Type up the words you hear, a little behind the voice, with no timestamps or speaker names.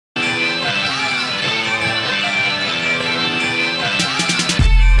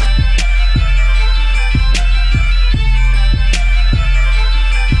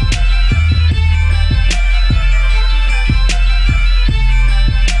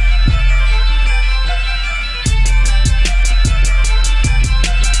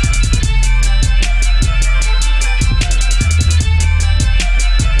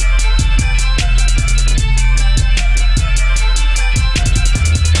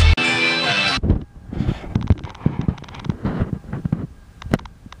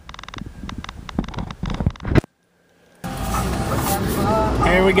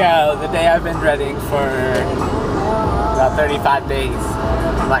we go, the day I've been dreading for about 35 days.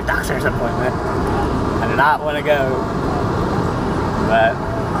 My doctor's appointment. I do not want to go, but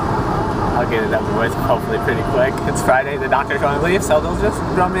I'll get it over with hopefully pretty quick. It's Friday, the doctor's going to leave, so they'll just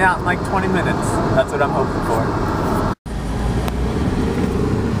drum me out in like 20 minutes. That's what I'm hoping for.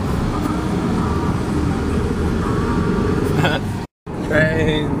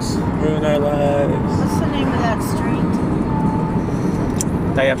 Trains ruin our lives. What's the name of that street?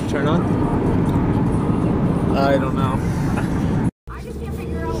 That you have to turn on? I don't know. I just can't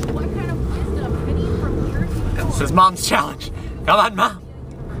figure out what kind of wisdom any from here. This is Mom's challenge. Come on, Mom.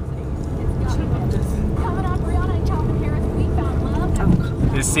 Coming up, Brianna and Calvin Harris, we found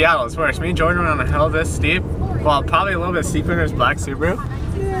love. In Seattle, it's worse. Me and Jordan were on a hill this steep. Well, probably a little bit steeper in his black Subaru.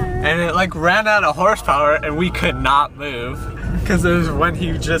 And it like ran out of horsepower and we could not move. Because it was when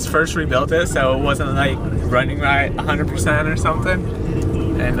he just first rebuilt it, so it wasn't like running right 100% or something.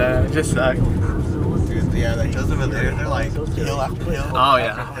 And it just sucked. Dude, yeah, like those over there, they're like hill after hill. Oh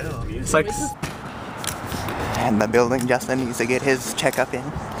yeah. It's like... And the building Justin needs to get his checkup in.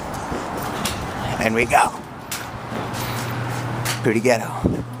 And we go. Pretty ghetto.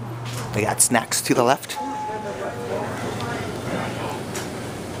 We got snacks to the left.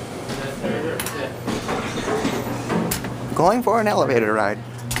 Going for an elevator ride.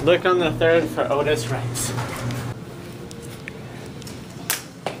 Look on the third for Otis Rice.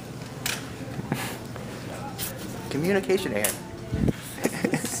 Communication error. I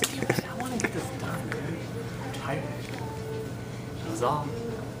want to get this done, dude. I'm tired. I was all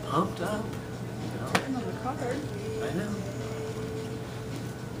pumped up. Another card. I know.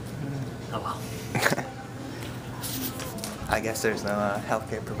 Oh well. I guess there's no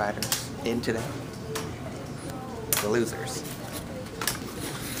healthcare providers in today. The losers.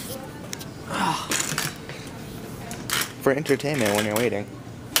 For entertainment when you're waiting.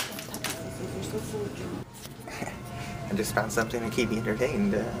 I just found something to keep me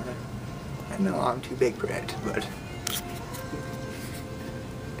entertained. I know I'm too big for it, but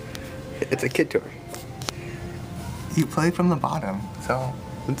it's a kid toy. You play from the bottom, so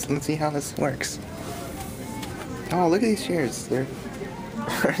let's see how this works. Oh, look at these chairs. They're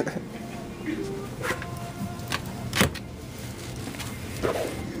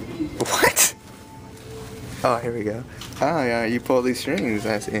What? Oh, here we go. Oh yeah, you pull these strings,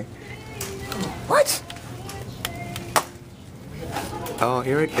 I see. What? Oh,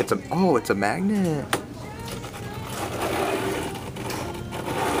 here it's a magnet.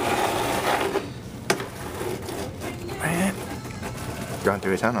 Man, going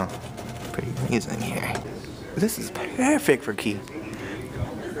through a tunnel. Pretty amazing here. This is perfect for Key.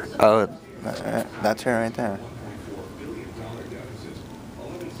 Oh, that's her right there.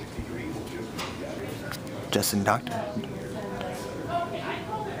 Justin Doctor.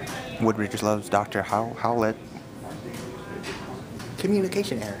 Woodridge loves Dr. Howlett.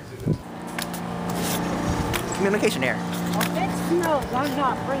 Communication error. Communication error. No, I'm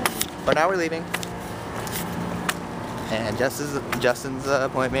not bringing. But now we're leaving. And Justin's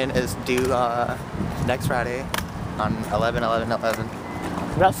appointment is due next Friday on 11/11/11.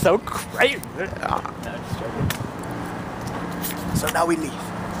 That's so great. So now we leave.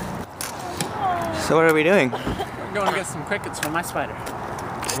 So what are we doing? I'm going to get some crickets for my spider.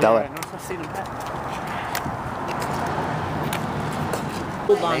 Stella.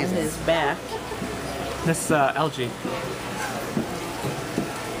 Hold on his back. This LG.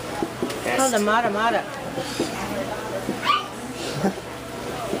 Oh, the Mata.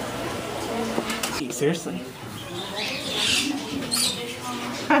 Seriously?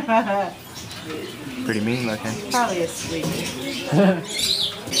 Pretty mean looking. Probably a sweet.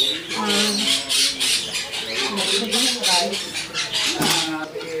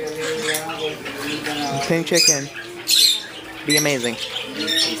 Pink chicken. Be amazing.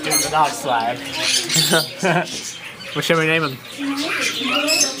 He's doing the dog slide. What should we name him?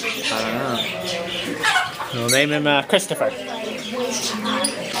 I don't know. We'll name him Christopher.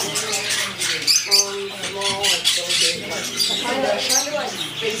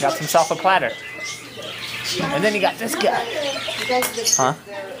 Got himself a platter. And then you got this guy. Huh?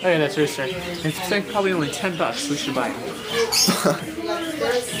 Look at this rooster. It's probably only $10. We should buy him.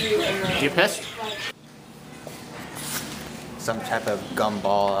 You pissed? Some type of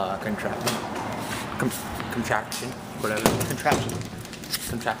gumball contraction. Contraction. Whatever.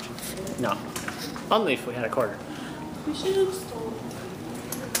 Contraction. No. Only if we had a quarter. We should have stolen.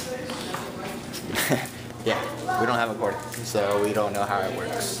 Yeah, we don't have a cord, so we don't know how it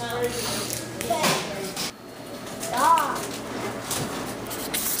works.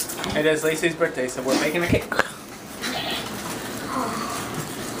 It is Lacey's birthday, so we're making a cake.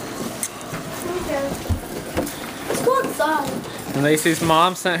 outside. And Lacey's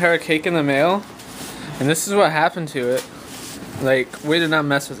mom sent her a cake in the mail, and this is what happened to it. Like, we did not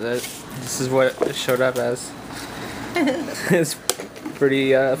mess with it. This is what it showed up as. It's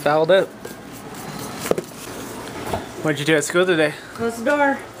pretty fouled up. What'd you do at school today? Close the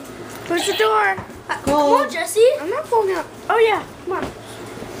door. Close the door. Come on, Jesse. I'm not pulling out. Oh yeah, come on.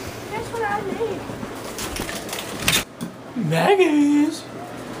 That's what I made. Maggie's.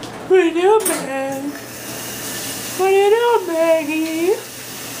 What are you doing, Mag? What are you doing, Maggie?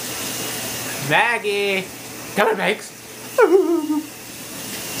 Maggie. Come on, Mags.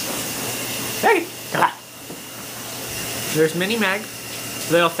 Maggie, come on. There's Minnie Mag,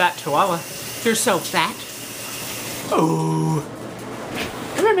 little fat chihuahua. You're so fat. Oh.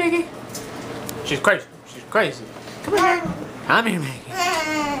 Come here, Maggie. She's crazy. She's crazy. Come here. Come here, Maggie.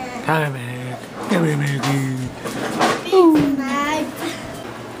 Come here, Maggie. Come here, Maggie.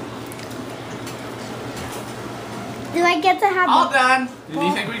 Do I get to have All done. Do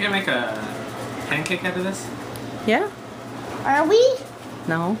you think we can make a pancake out of this? Yeah? Are we?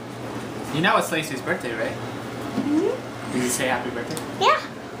 No. You know it's Lacey's birthday, right? Mm-hmm. Did you say happy birthday? Yeah.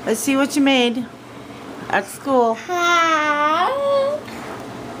 Let's see what you made at school.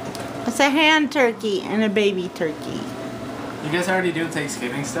 It's a hand turkey and a baby turkey. You guys already doing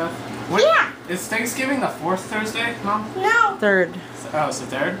Thanksgiving stuff? Yeah. Is Thanksgiving the 4th Thursday, Mom? No. Third, Oh, it's the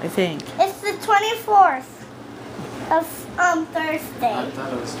 3rd? I think. It's the 24th of Thursday. I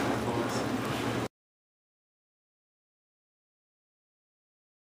thought it was 24th.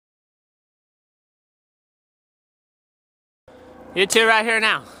 You two right here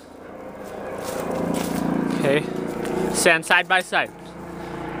now. Okay. Stand side by side.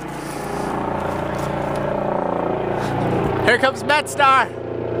 Here comes MedStar.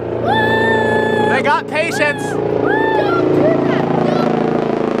 They got patience.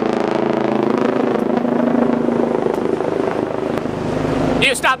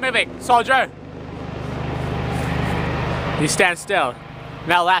 You stop moving, soldier. You stand still.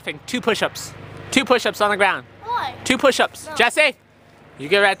 Now laughing. 2 push-ups. 2 push-ups on the ground. Why? 2 push-ups. No. Jesse, you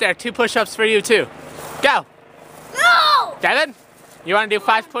get right there. 2 push-ups for you too. Go. No! Devin, you want to do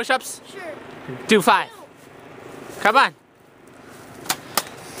 5 push-ups? Sure. Do 5. No. Come on.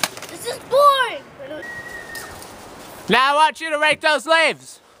 This is boring. Now I want you to rake those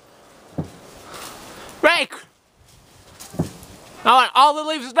leaves. Rake. I want all the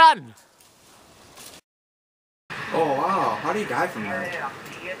leaves done. Oh wow, how do you die from that?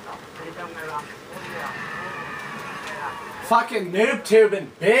 Fucking noob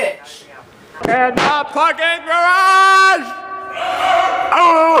tubing bitch. In the fucking garage!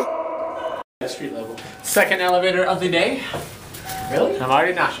 Oh! Street level. 2nd elevator of the day. Really? I'm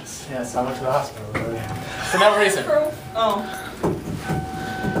already nauseous. Yes, I went to the hospital. For no reason. Oh.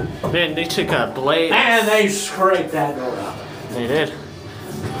 Man, they took a blade. And they scraped that door out. They did.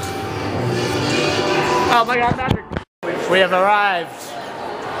 Oh my God, Patrick. We have arrived.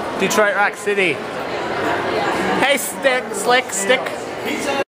 Detroit Rock City. Hey, Slick Stick.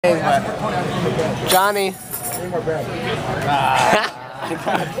 Johnny.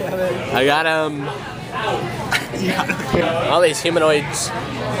 I got all these humanoids.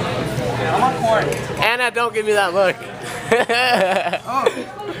 Anna, don't give me that look. Oh,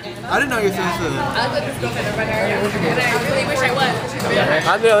 I didn't know you were supposed to. I was with this girlfriend over here, and I really wish I was.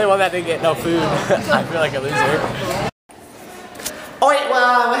 I'm the only one that didn't get no food. I feel like a loser. Oh wait,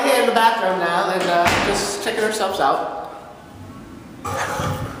 well, we're here in the bathroom now and just checking ourselves out.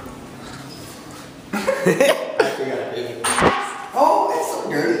 Oh, it's so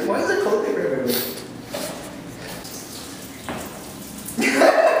dirty. Why is there cold paper everywhere?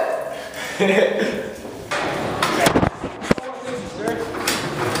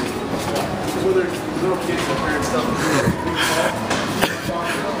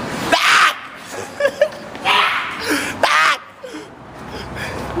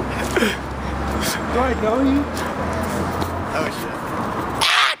 Do I know you? Oh shit.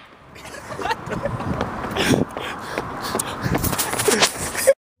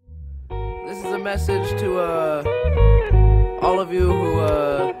 This is a message to all of you who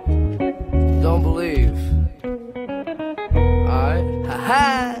don't believe. Alright?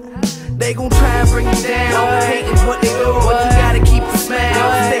 Haha! They gon' try and bring you down, hating what they go